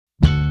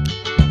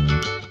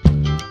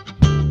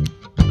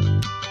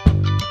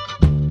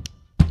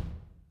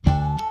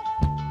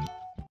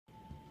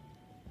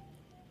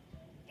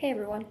Hey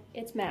everyone,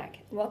 it's Mac,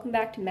 and welcome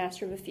back to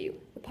Master of a Few,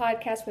 the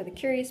podcast where the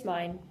curious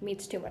mind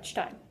meets too much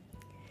time.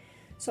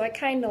 So I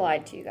kinda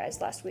lied to you guys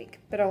last week,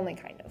 but only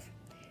kind of.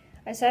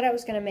 I said I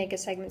was going to make a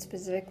segment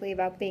specifically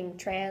about being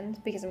trans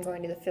because I'm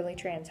going to the Philly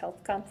Trans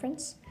Health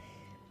Conference,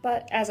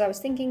 but as I was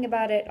thinking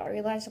about it, I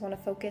realized I want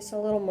to focus a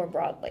little more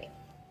broadly.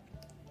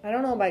 I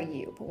don't know about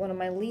you, but one of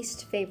my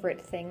least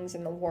favorite things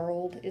in the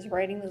world is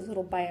writing those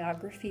little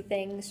biography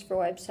things for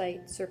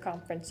websites or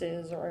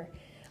conferences or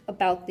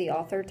about the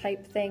author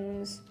type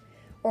things,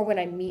 or when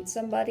I meet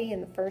somebody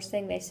and the first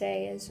thing they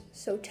say is,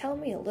 "So tell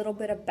me a little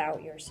bit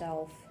about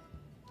yourself."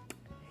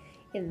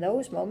 In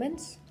those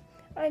moments,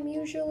 I'm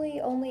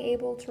usually only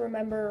able to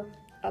remember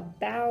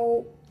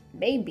about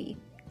maybe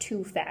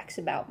 2 facts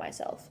about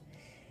myself.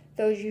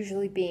 Those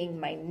usually being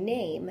my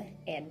name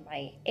and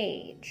my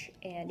age,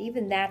 and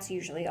even that's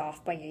usually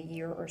off by a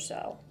year or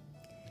so.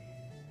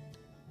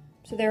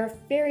 So there are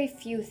very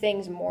few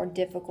things more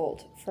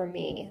difficult for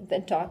me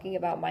than talking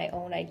about my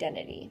own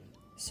identity.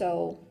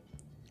 So,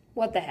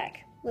 what the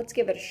heck? Let's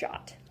give it a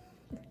shot.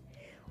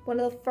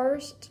 One of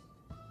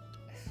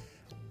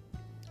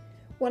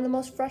the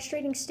most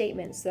frustrating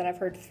statements that I've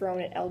heard thrown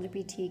at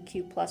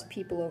LGBTQ plus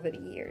people over the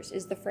years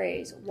is the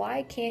phrase,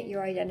 "Why can't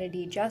your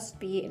identity just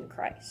be in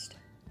Christ?"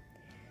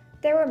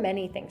 There are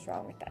many things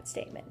wrong with that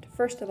statement.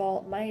 First of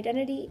all, my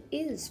identity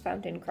is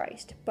found in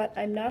Christ, but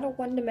I'm not a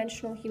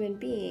one-dimensional human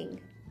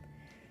being.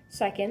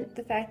 Second,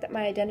 the fact that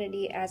my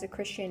identity as a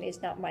Christian is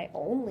not my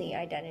only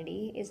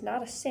identity is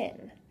not a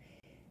sin.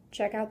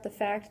 Check out the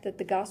fact that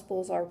the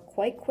Gospels are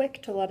quite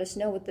quick to let us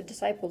know what the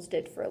disciples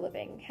did for a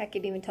living. Heck,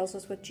 it even tells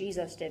us what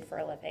Jesus did for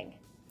a living.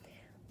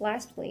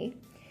 Lastly,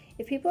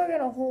 if people are going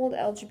to hold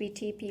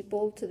LGBT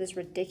people to this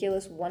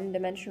ridiculous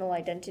one-dimensional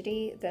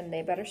identity, then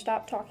they better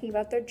stop talking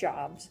about their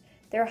jobs,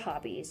 their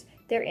hobbies,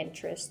 their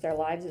interests, their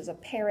lives as a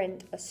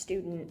parent, a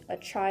student, a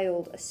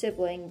child, a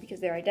sibling,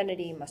 because their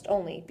identity must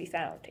only be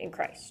found in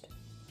Christ.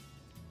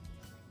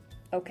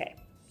 Okay,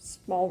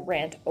 small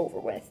rant over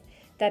with.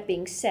 That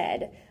being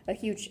said, a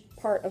huge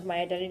part of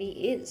my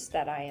identity is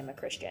that I am a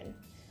Christian.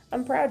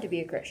 I'm proud to be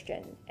a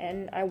Christian,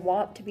 and I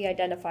want to be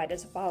identified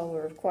as a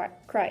follower of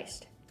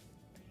Christ.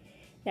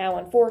 Now,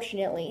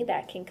 unfortunately,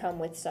 that can come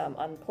with some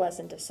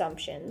unpleasant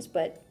assumptions,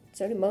 but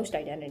so do most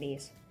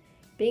identities.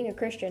 Being a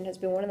Christian has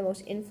been one of the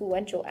most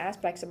influential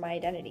aspects of my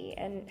identity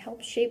and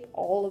helps shape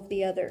all of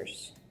the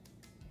others.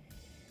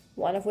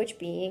 One of which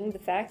being the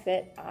fact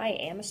that I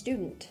am a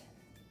student.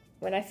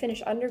 When I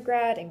finish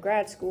undergrad and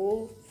grad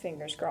school,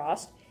 fingers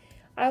crossed,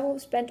 I will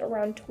have spent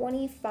around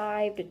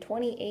 25 to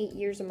 28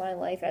 years of my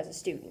life as a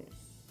student.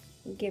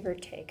 Give or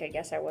take, I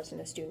guess I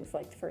wasn't a student for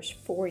like the first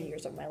 4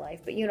 years of my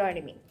life, but you know what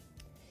I mean.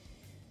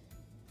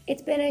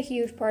 It's been a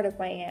huge part of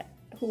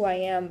who I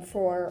am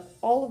for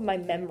all of my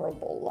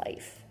memorable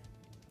life.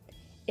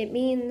 It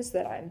means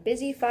that I'm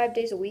busy 5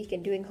 days a week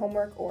and doing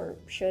homework, or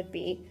should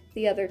be,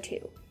 the other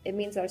 2. It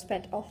means that I've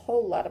spent a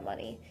whole lot of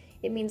money.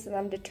 It means that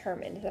I'm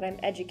determined, that I'm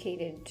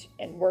educated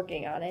and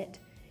working on it,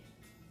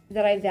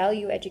 that I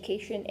value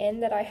education,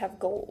 and that I have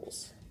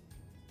goals.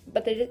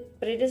 But it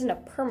isn't a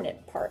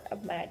permanent part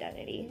of my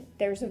identity.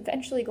 There's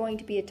eventually going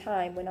to be a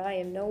time when I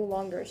am no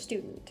longer a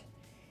student,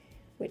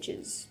 which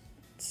is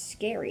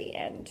scary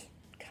and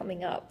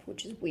coming up,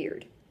 which is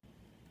weird.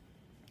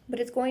 But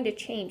it's going to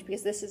change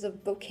because this is a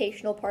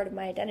vocational part of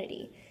my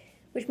identity,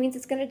 which means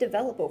it's going to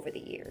develop over the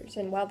years.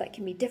 And while that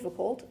can be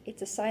difficult,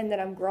 it's a sign that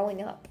I'm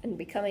growing up and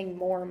becoming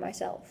more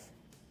myself.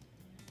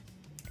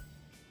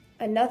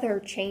 Another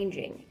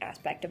changing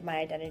aspect of my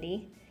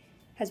identity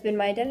has been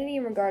my identity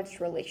in regards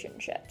to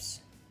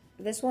relationships.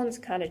 This one's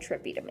kind of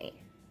trippy to me,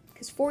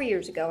 because 4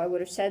 years ago I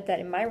would have said that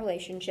in my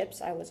relationships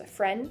I was a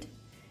friend,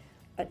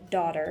 a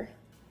daughter,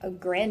 a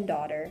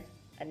granddaughter,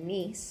 a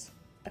niece,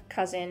 a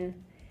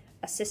cousin,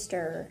 a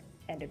sister,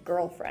 and a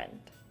girlfriend.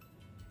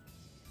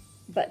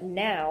 But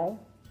now,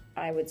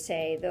 I would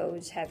say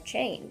those have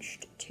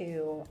changed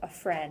to a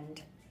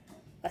friend,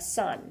 a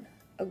son,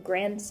 a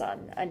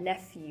grandson, a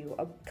nephew,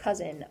 a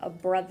cousin, a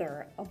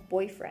brother, a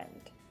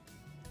boyfriend.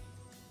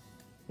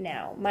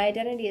 Now, my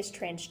identity as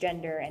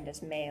transgender and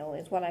as male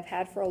is one I've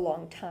had for a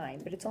long time,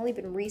 but it's only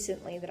been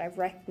recently that I've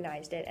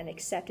recognized it and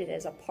accepted it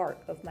as a part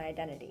of my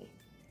identity.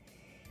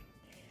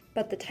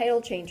 But the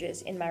title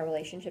changes in my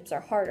relationships are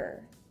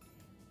harder,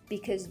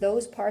 because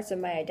those parts of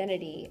my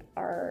identity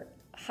are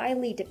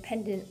highly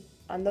dependent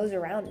on those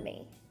around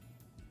me,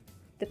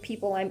 the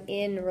people I'm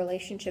in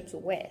relationships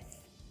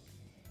with.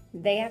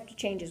 They have to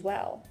change as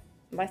well.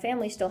 My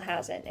family still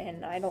hasn't,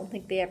 and I don't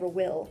think they ever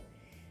will.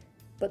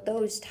 But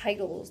those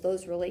titles,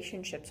 those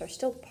relationships are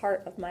still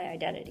part of my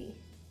identity.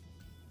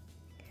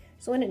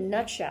 So in a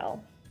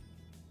nutshell,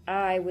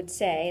 I would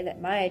say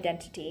that my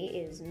identity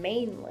is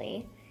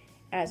mainly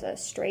as a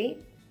straight,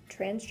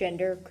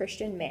 transgender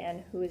Christian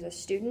man who is a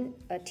student,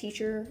 a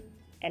teacher,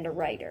 and a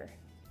writer.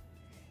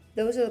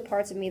 Those are the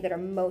parts of me that are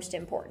most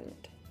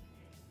important.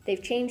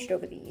 They've changed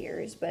over the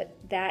years, but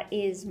that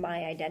is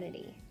my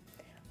identity.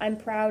 I'm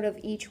proud of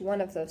each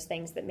one of those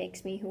things that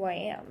makes me who I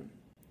am.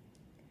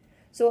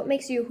 So what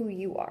makes you who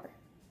you are?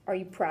 Are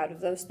you proud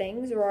of those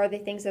things, or are they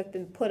things that have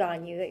been put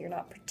on you that you're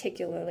not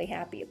particularly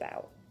happy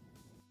about?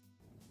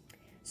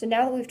 So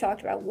now that we've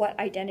talked about what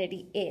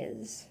identity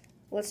is,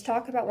 let's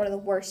talk about one of the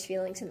worst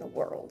feelings in the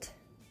world.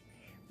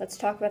 Let's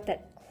talk about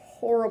that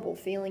horrible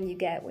feeling you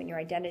get when your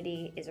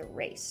identity is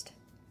erased.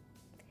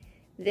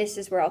 This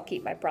is where I'll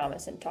keep my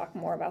promise and talk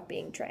more about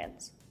being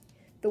trans.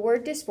 The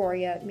word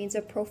dysphoria means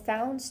a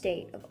profound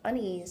state of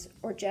unease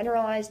or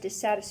generalized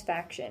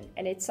dissatisfaction,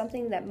 and it's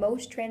something that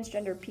most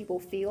transgender people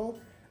feel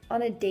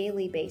on a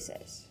daily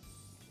basis.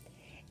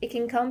 It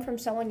can come from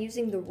someone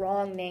using the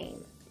wrong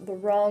name, the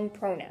wrong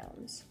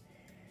pronouns,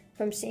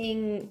 from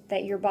seeing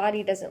that your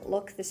body doesn't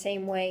look the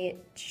same way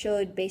it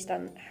should based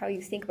on how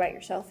you think about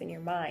yourself in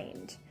your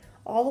mind,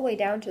 all the way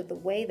down to the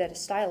way that a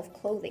style of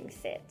clothing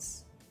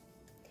fits.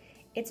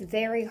 It's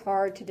very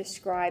hard to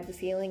describe the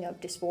feeling of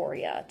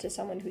dysphoria to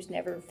someone who's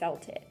never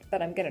felt it,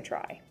 but I'm gonna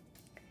try.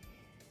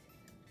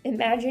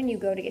 Imagine you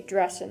go to get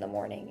dressed in the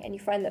morning and you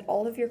find that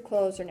all of your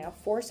clothes are now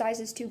 4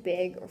 sizes too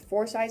big or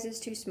 4 sizes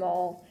too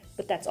small,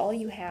 but that's all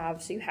you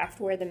have, so you have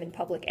to wear them in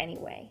public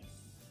anyway.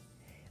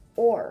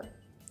 Or,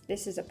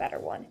 this is a better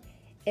one,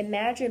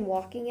 imagine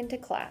walking into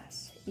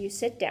class, you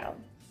sit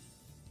down,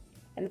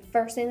 and the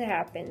first thing that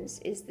happens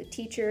is the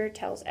teacher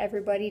tells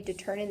everybody to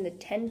turn in the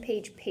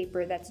 10-page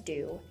paper that's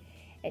due,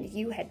 and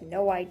you had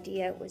no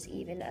idea it was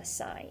even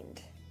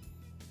assigned.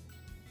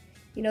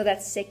 You know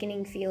that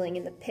sickening feeling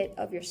in the pit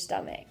of your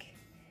stomach,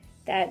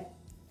 that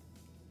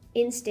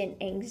instant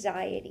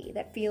anxiety,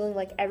 that feeling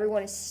like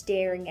everyone is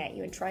staring at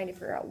you and trying to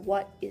figure out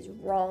what is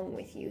wrong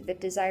with you, that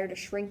desire to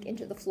shrink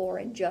into the floor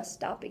and just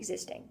stop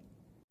existing.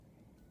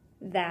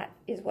 That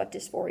is what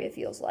dysphoria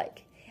feels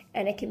like,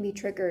 and it can be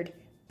triggered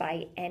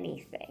by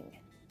anything.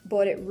 But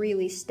what it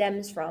really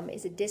stems from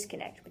is a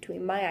disconnect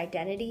between my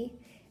identity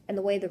and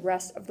the way the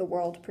rest of the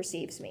world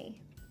perceives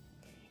me.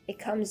 It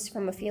comes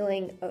from a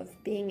feeling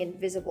of being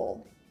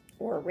invisible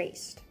or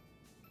erased.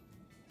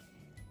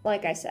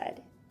 Like I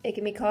said, it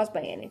can be caused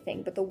by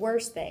anything, but the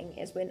worst thing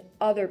is when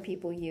other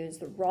people use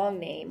the wrong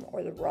name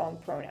or the wrong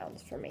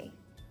pronouns for me.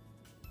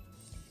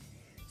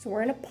 So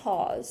we're going to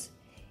pause,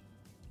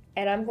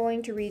 and I'm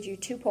going to read you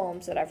 2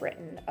 poems that I've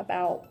written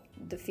about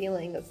the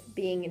feeling of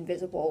being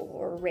invisible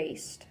or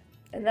erased,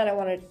 and then I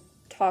want to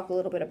talk a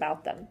little bit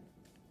about them.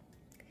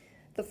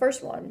 The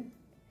first one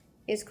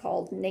is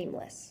called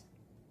Nameless.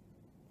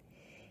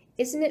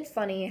 Isn't it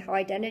funny how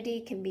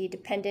identity can be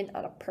dependent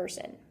on a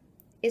person?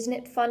 Isn't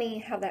it funny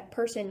how that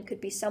person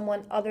could be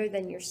someone other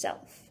than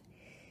yourself?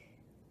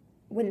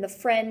 When the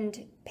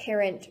friend,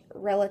 parent,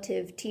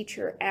 relative,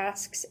 teacher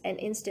asks, and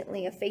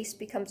instantly a face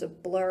becomes a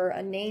blur,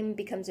 a name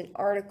becomes an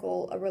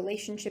article, a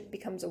relationship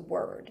becomes a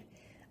word.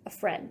 A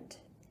friend.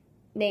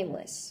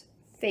 Nameless.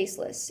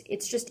 Faceless.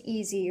 It's just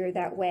easier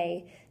that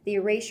way. The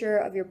erasure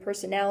of your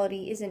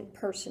personality isn't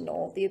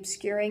personal. The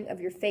obscuring of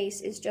your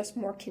face is just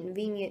more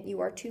convenient. You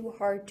are too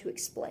hard to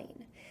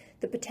explain.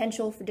 The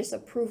potential for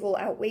disapproval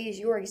outweighs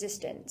your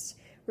existence.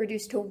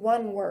 Reduced to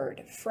one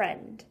word,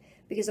 friend.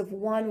 Because of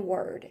one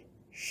word,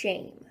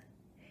 shame.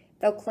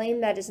 They'll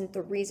claim that isn't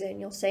the reason.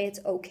 You'll say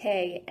it's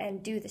okay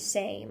and do the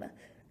same.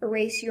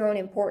 Erase your own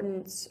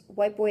importance.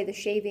 Wipe away the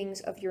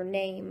shavings of your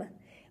name.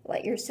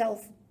 Let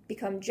yourself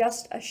become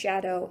just a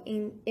shadow,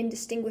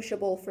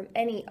 indistinguishable from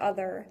any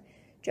other.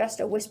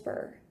 Just a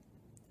whisper,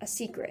 a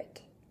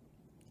secret,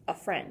 a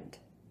friend.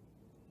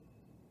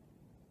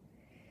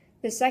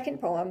 The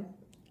second poem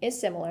is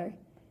similar,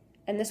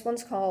 and this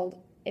one's called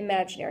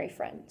Imaginary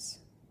Friends.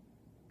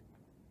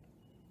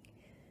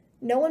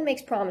 No one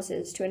makes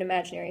promises to an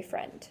imaginary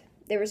friend.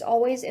 There is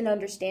always an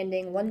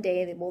understanding one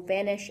day they will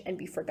vanish and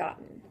be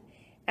forgotten.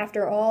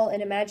 After all,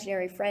 an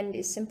imaginary friend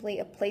is simply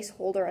a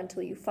placeholder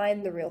until you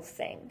find the real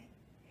thing.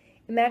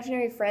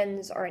 Imaginary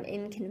friends are an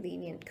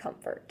inconvenient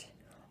comfort.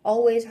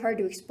 Always hard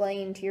to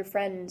explain to your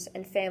friends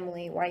and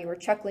family why you are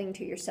chuckling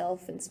to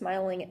yourself and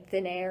smiling at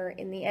thin air.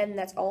 In the end,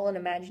 that's all an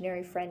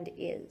imaginary friend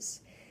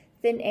is.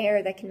 Thin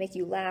air that can make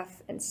you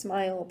laugh and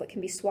smile, but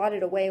can be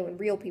swatted away when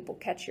real people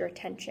catch your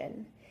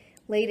attention.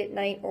 Late at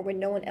night or when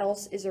no one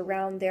else is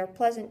around, they are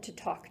pleasant to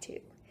talk to.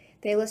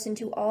 They listen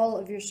to all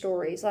of your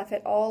stories, laugh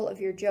at all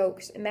of your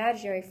jokes.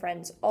 Imaginary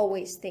friends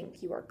always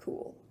think you are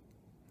cool.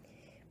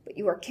 But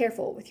you are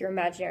careful with your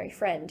imaginary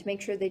friend.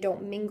 Make sure they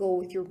don't mingle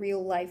with your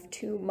real life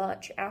too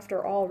much.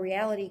 After all,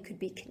 reality could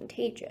be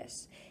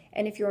contagious.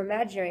 And if your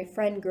imaginary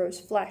friend grows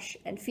flesh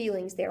and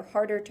feelings, they are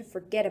harder to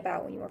forget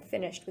about when you are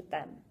finished with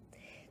them.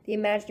 The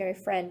imaginary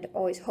friend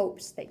always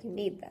hopes that you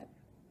need them,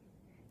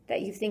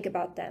 that you think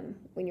about them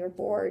when you're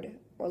bored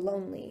or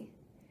lonely.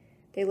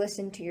 They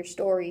listen to your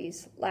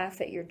stories,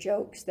 laugh at your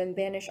jokes, then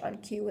vanish on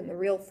cue when the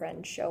real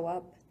friends show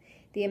up.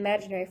 The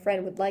imaginary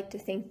friend would like to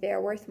think they are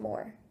worth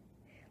more.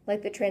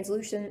 Like the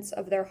translucence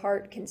of their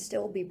heart can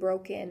still be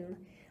broken.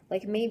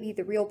 Like maybe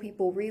the real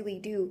people really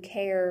do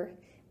care.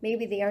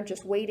 Maybe they aren't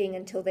just waiting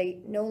until they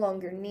no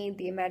longer need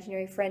the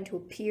imaginary friend to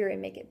appear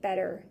and make it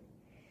better.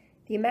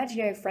 The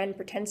imaginary friend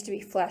pretends to be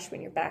flesh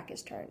when your back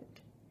is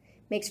turned.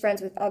 Makes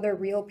friends with other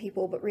real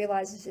people, but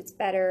realizes it's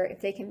better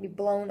if they can be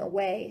blown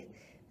away,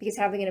 because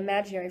having an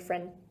imaginary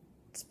friend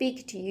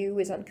speak to you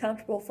is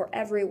uncomfortable for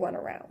everyone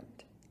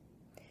around.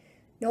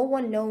 No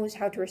one knows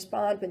how to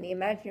respond when the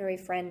imaginary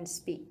friend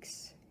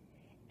speaks.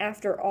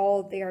 After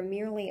all, they are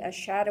merely a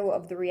shadow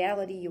of the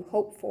reality you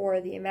hope for.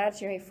 The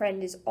imaginary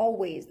friend is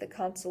always the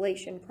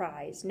consolation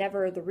prize,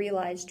 never the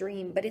realized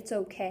dream, but it's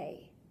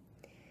okay.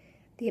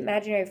 The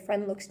imaginary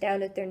friend looks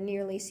down at their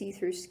nearly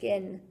see-through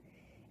skin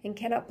and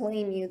cannot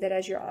blame you that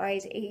as your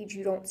eyes age,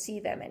 you don't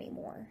see them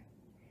anymore.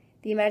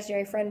 The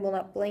imaginary friend will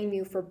not blame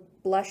you for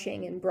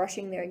blushing and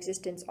brushing their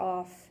existence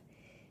off,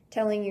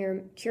 telling your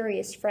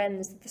curious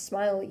friends that the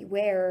smile you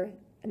wear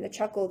and the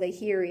chuckle they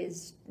hear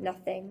is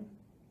nothing.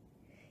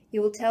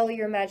 You will tell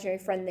your imaginary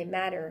friend they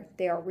matter,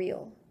 they are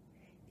real.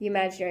 The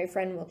imaginary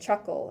friend will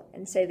chuckle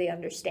and say they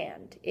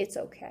understand, it's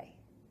okay.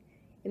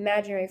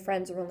 Imaginary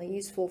friends are only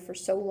useful for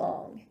so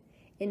long,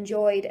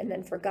 enjoyed and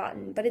then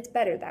forgotten, but it's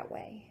better that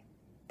way.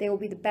 They will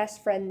be the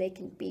best friend they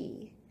can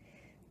be.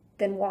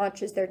 Then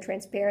watch as their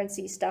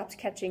transparency stops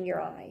catching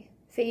your eye.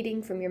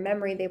 Fading from your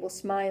memory, they will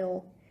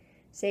smile,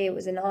 say it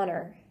was an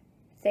honor,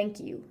 thank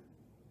you,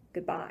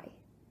 goodbye.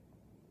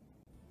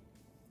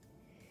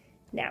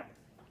 Now,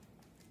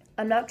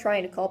 I'm not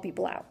trying to call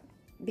people out,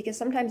 because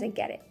sometimes I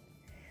get it.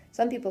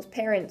 Some people's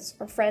parents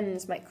or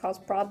friends might cause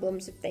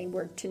problems if they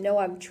were to know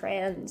I'm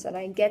trans, and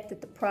I get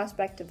that the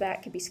prospect of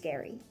that can be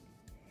scary.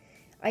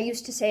 I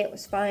used to say it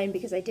was fine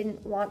because I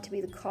didn't want to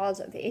be the cause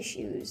of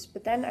issues,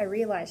 but then I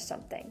realized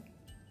something.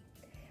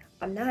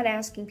 I'm not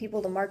asking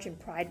people to march in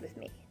pride with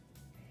me.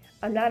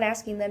 I'm not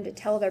asking them to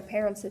tell their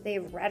parents that they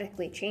have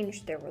radically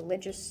changed their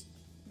religious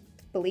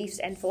beliefs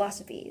and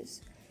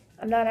philosophies.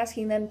 I'm not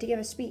asking them to give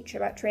a speech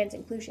about trans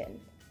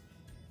inclusion.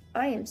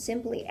 I am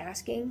simply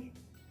asking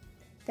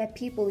that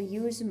people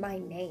use my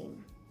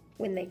name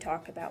when they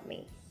talk about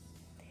me,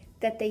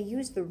 that they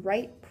use the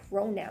right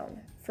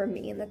pronoun for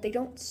me, and that they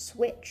don't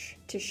switch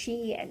to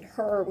she and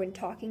her when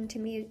talking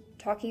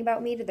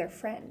about me to their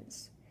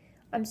friends.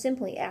 I'm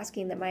simply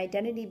asking that my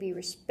identity be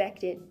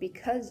respected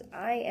because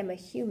I am a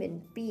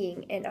human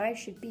being and I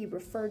should be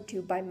referred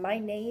to by my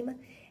name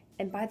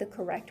and by the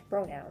correct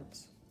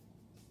pronouns.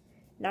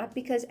 Not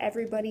because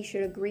everybody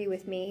should agree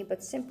with me,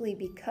 but simply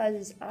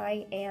because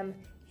I am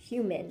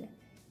human.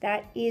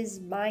 That is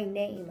my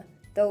name.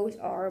 Those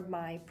are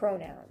my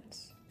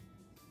pronouns.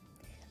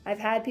 I've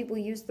had people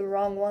use the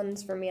wrong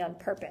ones for me on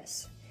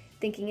purpose,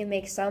 thinking it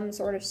makes some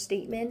sort of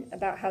statement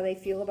about how they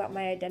feel about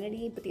my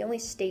identity, but the only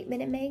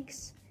statement it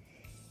makes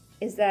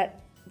is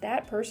that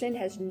that person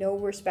has no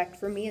respect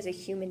for me as a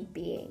human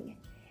being,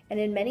 and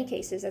in many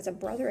cases as a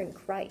brother in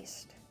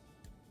Christ.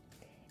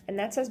 And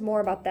that says more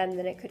about them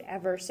than it could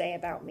ever say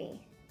about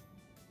me.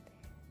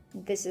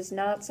 This is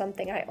not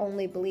something I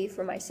only believe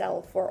for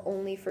myself or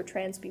only for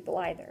trans people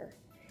either.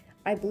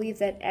 I believe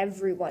that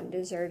everyone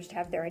deserves to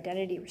have their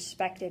identity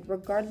respected,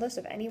 regardless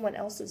of anyone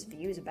else's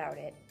views about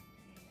it.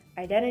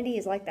 Identity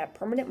is like that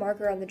permanent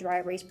marker on the dry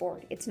erase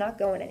board. It's not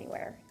going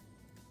anywhere.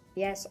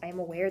 Yes, I am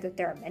aware that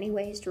there are many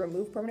ways to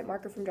remove permanent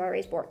marker from dry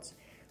erase boards.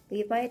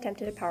 Leave my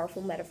attempt at a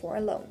powerful metaphor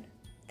alone.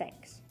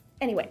 Thanks.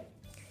 Anyway,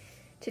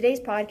 today's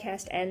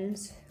podcast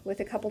ends with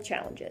a couple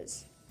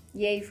challenges.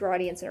 Yay for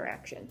audience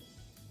interaction.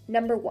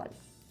 Number 1,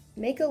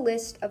 make a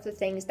list of the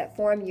things that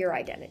form your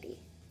identity.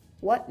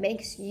 What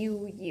makes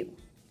you you?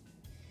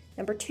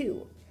 Number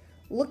 2,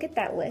 look at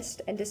that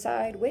list and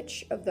decide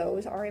which of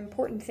those are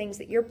important things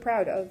that you're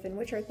proud of and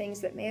which are things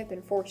that may have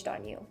been forced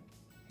on you.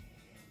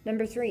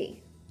 Number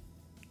 3,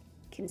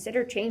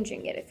 consider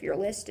changing it if your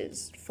list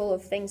is full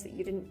of things that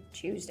you didn't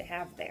choose to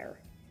have there,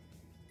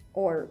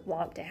 or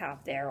want to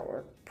have there,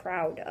 or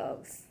proud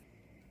of.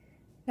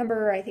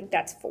 I think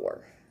that's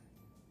 4.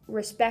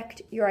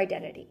 Respect your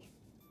identity.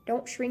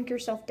 Don't shrink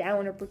yourself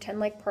down or pretend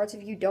like parts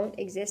of you don't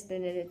exist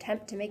in an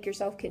attempt to make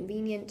yourself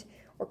convenient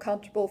or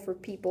comfortable for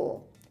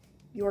people.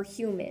 You're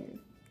human.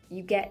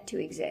 You get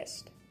to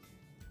exist.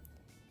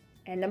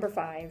 And number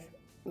 5,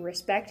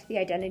 respect the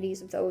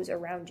identities of those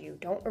around you.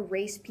 Don't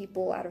erase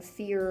people out of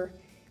fear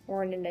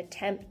or in an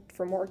attempt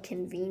for more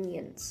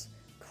convenience.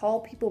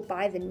 Call people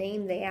by the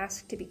name they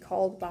ask to be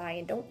called by,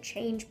 and don't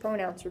change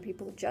pronouns for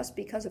people just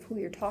because of who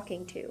you're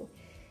talking to.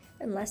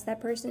 Unless that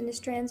person is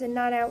trans and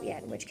not out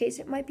yet, in which case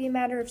it might be a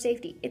matter of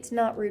safety. It's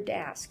not rude to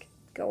ask.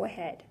 Go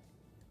ahead.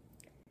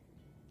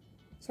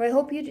 So I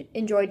hope you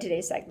enjoyed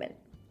today's segment.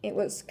 It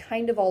was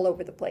kind of all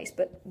over the place,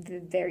 but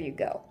there you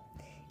go.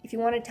 If you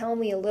want to tell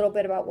me a little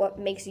bit about what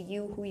makes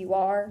you who you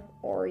are,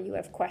 or you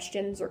have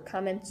questions or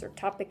comments or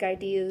topic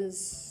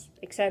ideas,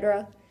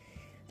 etc.,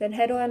 then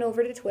head on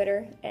over to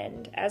Twitter,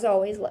 and as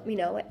always, let me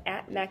know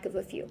at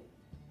 @MacOfAFew.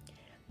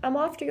 I'm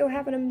off to go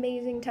have an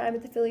amazing time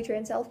at the Philly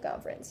Trans Health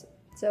Conference.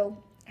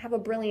 So have a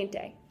brilliant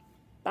day.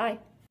 Bye.